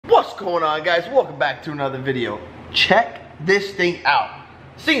What's going on, guys? Welcome back to another video. Check this thing out.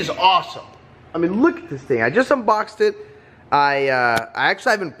 This thing is awesome. I mean, look at this thing. I just unboxed it. I actually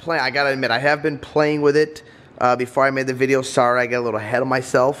have been playing. I gotta admit, I have been playing with it before I made the video. Sorry, I got a little ahead of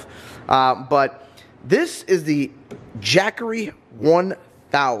myself. But this is the Jackery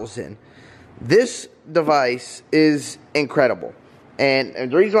 1000. This device is incredible. And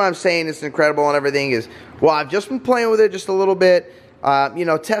the reason why I'm saying it's incredible and everything is, well, I've just been playing with it just a little bit. You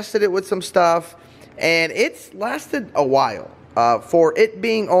know, tested it with some stuff, and it's lasted a while. For it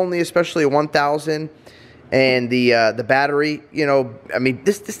being only, especially a 1000, and the battery, you know, I mean,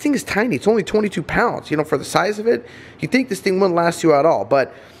 this thing is tiny. It's only 22 pounds. You know, for the size of it, you think this thing wouldn't last you at all.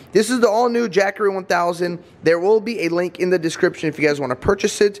 But this is the all-new Jackery 1000. There will be a link in the description if you guys want to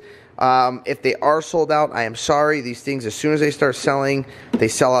purchase it. If they are sold out, I am sorry. These things, as soon as they start selling, they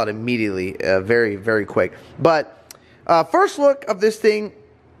sell out immediately, very, very quick. But first look of this thing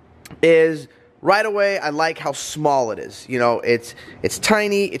is right away. I like how small it is. You know, it's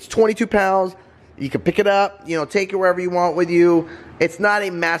tiny. It's 22 pounds. You can pick it up. You know, take it wherever you want with you. It's not a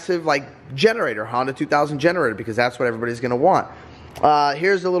massive like generator, Honda 2000 generator, because that's what everybody's gonna want.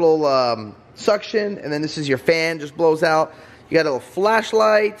 Here's a little suction, and then this is your fan. Just blows out. You got a little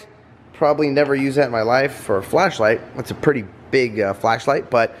flashlight. Probably never use that in my life for a flashlight. It's a pretty big flashlight,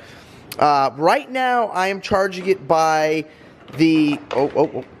 but right now I am charging it by the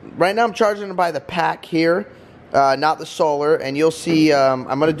right now I'm charging it by the pack here, not the solar. And you'll see I'm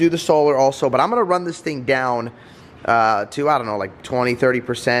gonna do the solar also, but I'm gonna run this thing down to, I don't know, like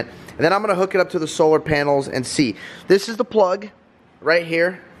 20-30%, and then I'm gonna hook it up to the solar panels and see. This is the plug right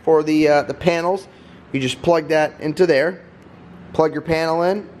here for the panels. You just plug that into there, plug your panel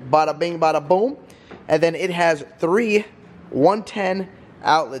in, bada bing bada boom, and then it has 3 110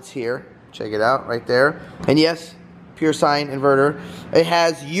 outlets here. Check it out right there. And yes, pure sine inverter. It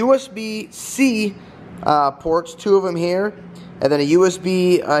has USB-C ports, 2 of them here, and then a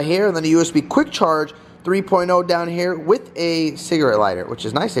USB here, and then a USB quick charge 3.0 down here with a cigarette lighter, which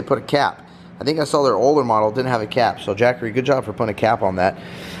is nice. They put a cap. I think I saw their older model didn't have a cap, so Jackery, good job for putting a cap on that.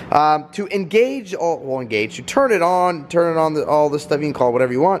 To engage, to turn it on all this stuff, you can call it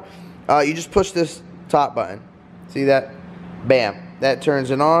whatever you want. You just push this top button. See that? Bam. That turns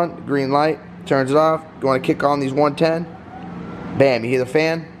it on. Green light. Turns it off. You want to kick on these 110. Bam. You hear the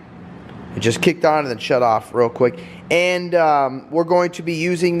fan? It just kicked on and then shut off real quick. And we're going to be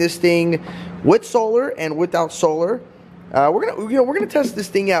using this thing with solar and without solar. We're gonna test this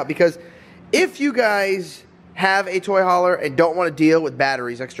thing out, because if you guys have a toy hauler and don't want to deal with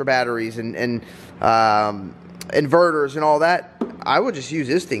batteries, extra batteries, and inverters and all that, I would just use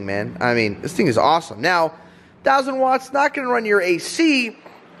this thing, man. I mean, this thing is awesome. Now, 1000 watts, not going to run your AC,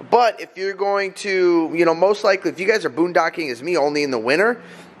 but if you're going to, you know, most likely, if you guys are boondocking as me only in the winter,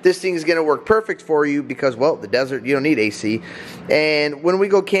 this thing is going to work perfect for you, because, well, the desert, you don't need AC. And when we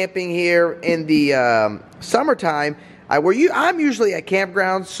go camping here in the summertime, I'm usually at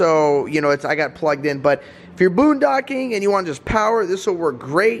campgrounds, so, you know, I got plugged in. But if you're boondocking and you want just power, this will work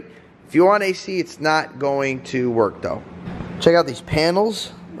great. If you want AC, it's not going to work, though. Check out these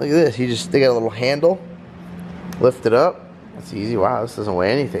panels. Look at this. They got a little handle. Lift it up. That's easy. Wow, this doesn't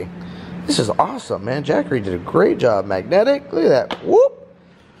weigh anything. This is awesome, man. Jackery did a great job. Magnetic. Look at that. Whoop.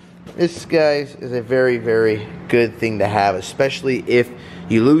 This, guys, is a very, very good thing to have, especially if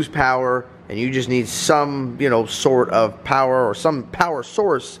you lose power and you just need some, you know, sort of power or some power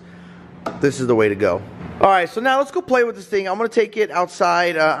source. This is the way to go. All right, so now let's go play with this thing. I'm gonna take it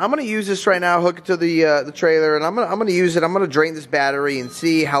outside. I'm gonna use this right now, hook it to the trailer, and I'm gonna use it. I'm gonna drain this battery and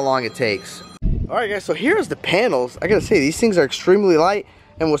see how long it takes. All right, guys. So here's the panels. I gotta say, these things are extremely light.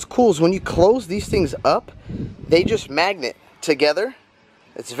 And what's cool is when you close these things up, they just magnet together.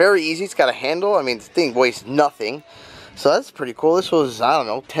 It's very easy. It's got a handle. I mean, this thing weighs nothing. So that's pretty cool. This was, I don't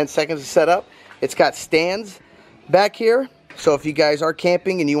know, 10 seconds to set up. It's got stands back here. So if you guys are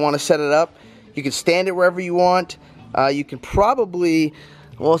camping and you want to set it up, you can stand it wherever you want. You can probably,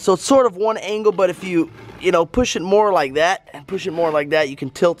 well, so it's sort of one angle, but if you know, push it more like that and push it more like that, you can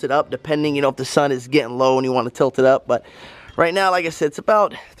tilt it up depending, you know, if the sun is getting low and you want to tilt it up. But right now, like I said, it's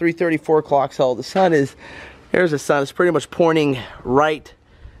about 3:30, 4 o'clock, so the sun is, there's the sun. It's pretty much pointing right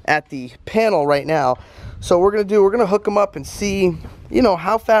at the panel right now. So we're gonna hook them up and see, you know,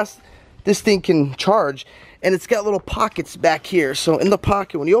 how fast this thing can charge. And it's got little pockets back here. So in the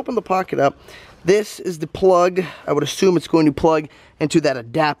pocket, when you open the pocket up, this is the plug. I would assume it's going to plug into that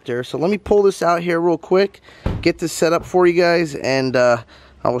adapter. So let me pull this out here real quick, get this set up for you guys, and I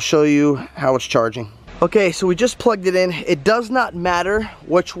will show you how it's charging. Okay, so we just plugged it in. It does not matter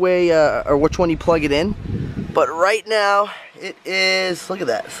which way or which one you plug it in. But right now, it is, look at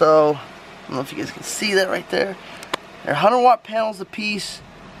that. So, I don't know if you guys can see that right there. They're 100 watt panels a piece.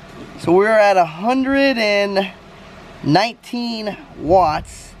 So we're at 119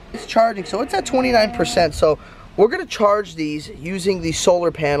 watts. It's charging, so it's at 29%. So we're gonna charge these using the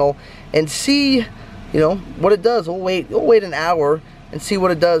solar panel and see, you know, what it does. We'll wait an hour and see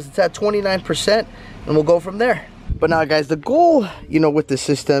what it does. It's at 29%, and we'll go from there. But now, guys, the goal, you know, with this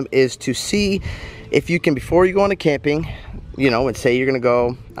system is to see if you can, before you go on a camping, you know, and say you're gonna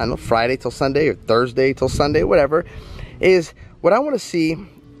go, I don't know, Friday till Sunday or Thursday till Sunday, whatever, is what I wanna see. I'm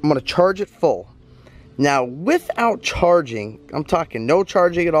gonna charge it full. Now, without charging, I'm talking no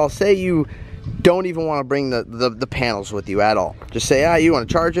charging at all. Say you don't even wanna bring the panels with you at all. Just say, you wanna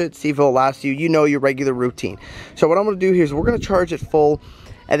charge it, see if it'll last you. You know your regular routine. So what I'm gonna do here is we're gonna charge it full,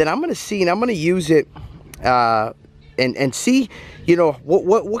 and then I'm gonna see, and I'm gonna use it, and see, you know,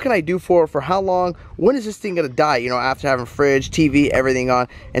 what can I do for how long? When is this thing gonna die? You know, after having fridge, TV, everything on,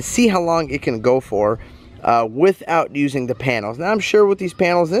 and see how long it can go for without using the panels. Now I'm sure with these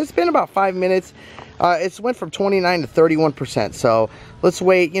panels, and it's been about 5 minutes, it's went from 29 to 31%. So let's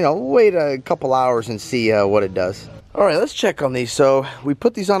wait, you know, we'll wait a couple hours and see what it does. All right, let's check on these. So we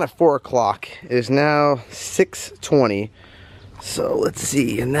put these on at 4 o'clock. It is now 6:20. So let's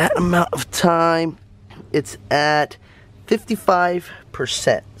see, in that amount of time, it's at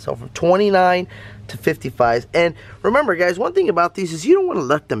 55%. So from 29 to 55. And remember, guys, one thing about these is you don't want to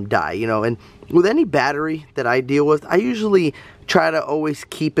let them die, you know. And with any battery that I deal with, I usually try to always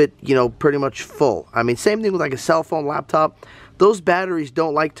keep it, you know, pretty much full. I mean, same thing with like a cell phone, laptop. Those batteries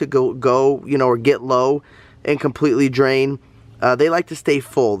don't like to go, you know, or get low and completely drain. They like to stay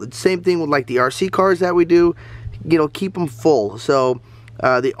full. The same thing with like the RC cars that we do, you know, keep them full. So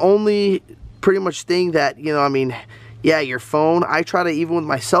the only pretty much thing that, you know, I mean, yeah, your phone, I try to, even with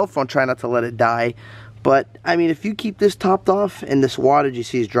my cell phone, try not to let it die. But I mean, if you keep this topped off, and this wattage you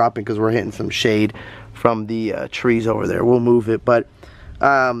see is dropping because we're hitting some shade from the trees over there, we'll move it. But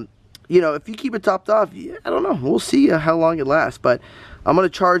you know, if you keep it topped off, I don't know, we'll see how long it lasts. But I'm going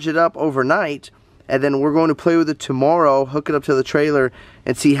to charge it up overnight, and then we're going to play with it tomorrow, hook it up to the trailer,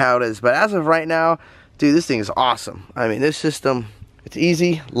 and see how it is. But as of right now, dude, this thing is awesome. I mean, this system, it's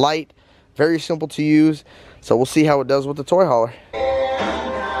easy, light, very simple to use. So we'll see how it does with the toy hauler.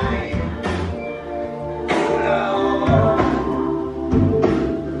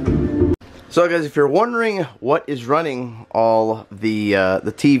 So guys, if you're wondering what is running all the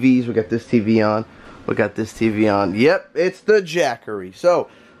TVs, we got this TV on, we got this TV on. Yep, it's the Jackery. So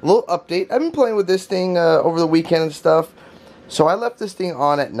a little update. I've been playing with this thing over the weekend and stuff. So I left this thing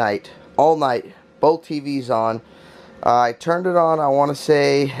on at night, all night, both TVs on. I turned it on, I want to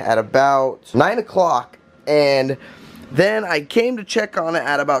say, at about 9 o'clock. And then I came to check on it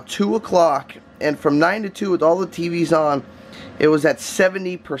at about 2 o'clock. And from 9 to 2 with all the TVs on, it was at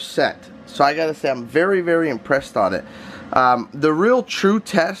 70%. So I gotta say, I'm very, very impressed on it. The real true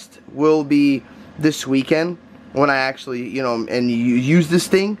test will be this weekend when I actually, you know, and you use this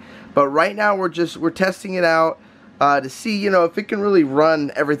thing. But right now we're testing it out to see, you know, if it can really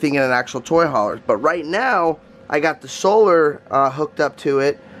run everything in an actual toy hauler. But right now I got the solar hooked up to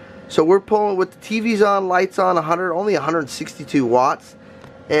it. So we're pulling with the TVs on, lights on, only 162 watts.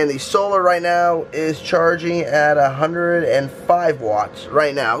 And the solar right now is charging at 105 watts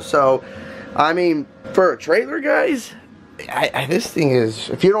right now. So, I mean, for a trailer, guys, this thing is,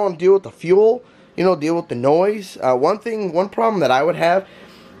 if you don't deal with the fuel, you know, deal with the noise. One problem that I would have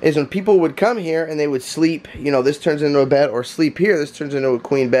is when people would come here and they would sleep, you know, this turns into a bed, or sleep here, this turns into a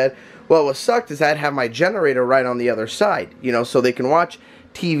queen bed. Well, what sucked is I'd have my generator right on the other side, you know, so they can watch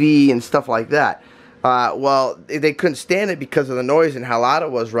TV and stuff like that. Well, they couldn't stand it because of the noise and how loud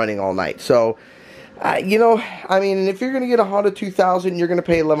it was running all night. So, you know, I mean, if you're going to get a Honda 2000, you're going to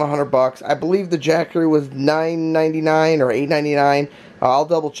pay $1,100. I believe the Jackery was $9.99 or $8.99. I'll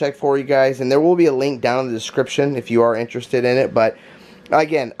double check for you guys, and there will be a link down in the description if you are interested in it. But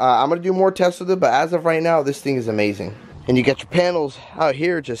again, I'm going to do more tests with it, but as of right now, this thing is amazing. And you got your panels out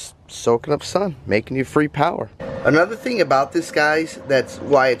here just soaking up sun, making you free power. Another thing about this, guys, that's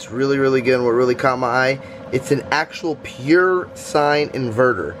why it's really, really good and what really caught my eye, it's an actual pure sine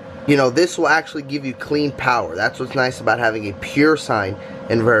inverter. You know, this will actually give you clean power. That's what's nice about having a pure sine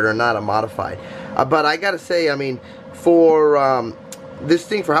inverter, not a modified. But I gotta say, I mean, for this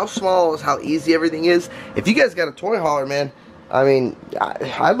thing, for how small, how easy everything is, if you guys got a toy hauler, man, I mean,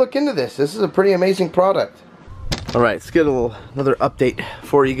 I look into this. This is a pretty amazing product. Alright, let's get another update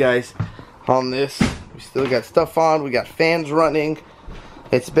for you guys on this. We still got stuff on, we got fans running.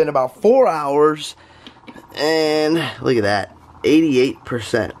 It's been about 4 hours, and look at that,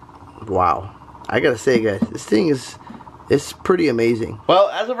 88%. Wow. I gotta say, guys, this thing is, it's pretty amazing. Well,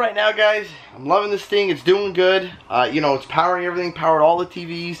 as of right now, guys, I'm loving this thing. It's doing good. You know, it's powering everything, powered all the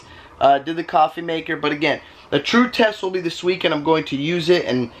TVs, did the coffee maker. But again, the true test will be this week, and I'm going to use it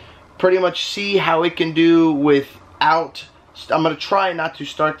and pretty much see how it can do without. I'm gonna try not to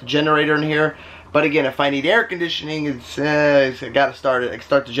start the generator in here. But again, if I need air conditioning, I gotta start it. I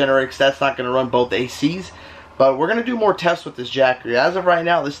start the generator because that's not gonna run both ACs. But we're gonna do more tests with this Jackery. As of right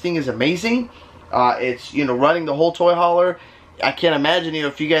now, this thing is amazing. It's, you know, running the whole toy hauler. I can't imagine, you know,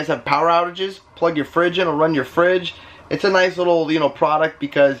 if you guys have power outages, plug your fridge in, it'll run your fridge. It's a nice little, you know, product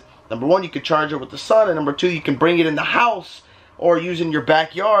because number one, you can charge it with the sun, and number two, you can bring it in the house or use it in your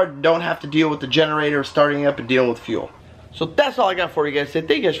backyard. Don't have to deal with the generator starting up and dealing with fuel. So that's all I got for you guys today.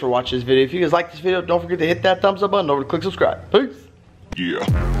 Thank you guys for watching this video. If you guys like this video, don't forget to hit that thumbs up button. Don't forget to click subscribe. Peace.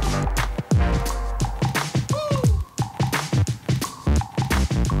 Yeah.